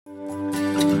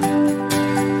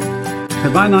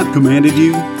Have I not commanded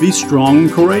you? Be strong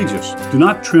and courageous. Do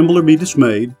not tremble or be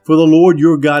dismayed, for the Lord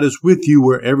your God is with you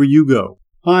wherever you go.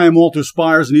 Hi, I'm Walter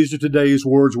Spires, and these are today's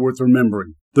words worth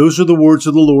remembering. Those are the words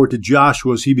of the Lord to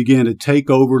Joshua as he began to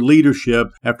take over leadership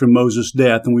after Moses'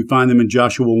 death, and we find them in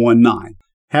Joshua 1:9.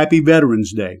 Happy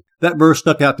Veterans Day. That verse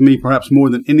stuck out to me perhaps more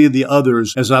than any of the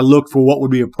others as I looked for what would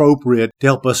be appropriate to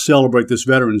help us celebrate this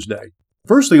Veterans Day.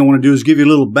 First thing I want to do is give you a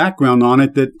little background on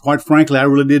it that, quite frankly, I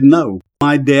really didn't know.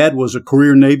 My dad was a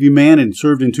career Navy man and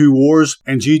served in 2 wars,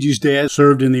 and Gigi's dad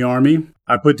served in the Army.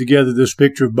 I put together this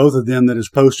picture of both of them that is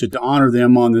posted to honor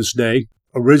them on this day.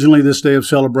 Originally, this day of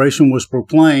celebration was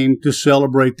proclaimed to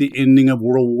celebrate the ending of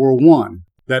World War I.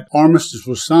 That armistice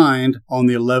was signed on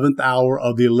the 11th hour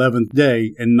of the 11th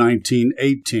day in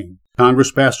 1918.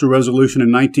 Congress passed a resolution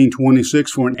in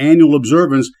 1926 for an annual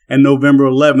observance, and November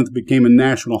 11th became a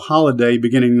national holiday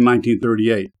beginning in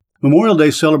 1938. Memorial Day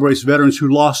celebrates veterans who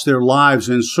lost their lives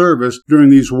in service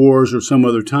during these wars or some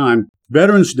other time.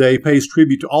 Veterans Day pays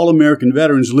tribute to all American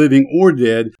veterans, living or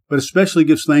dead, but especially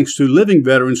gives thanks to living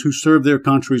veterans who served their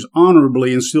countries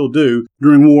honorably and still do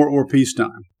during war or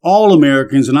peacetime. All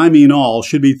Americans, and I mean all,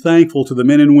 should be thankful to the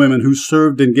men and women who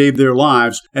served and gave their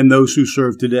lives and those who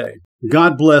serve today.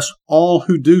 God bless all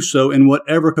who do so in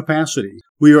whatever capacity.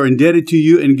 We are indebted to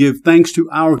you and give thanks to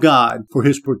our God for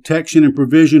his protection and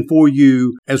provision for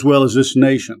you as well as this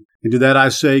nation. And to that I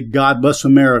say, God bless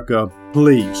America,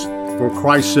 please. For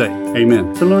Christ's sake,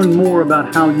 amen. To learn more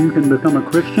about how you can become a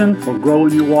Christian or grow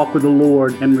in your walk with the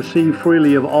Lord and receive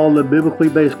freely of all the biblically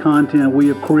based content we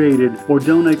have created or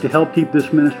donate to help keep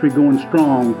this ministry going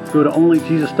strong, go to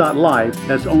onlyjesus.life.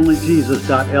 That's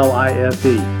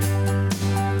onlyjesus.life.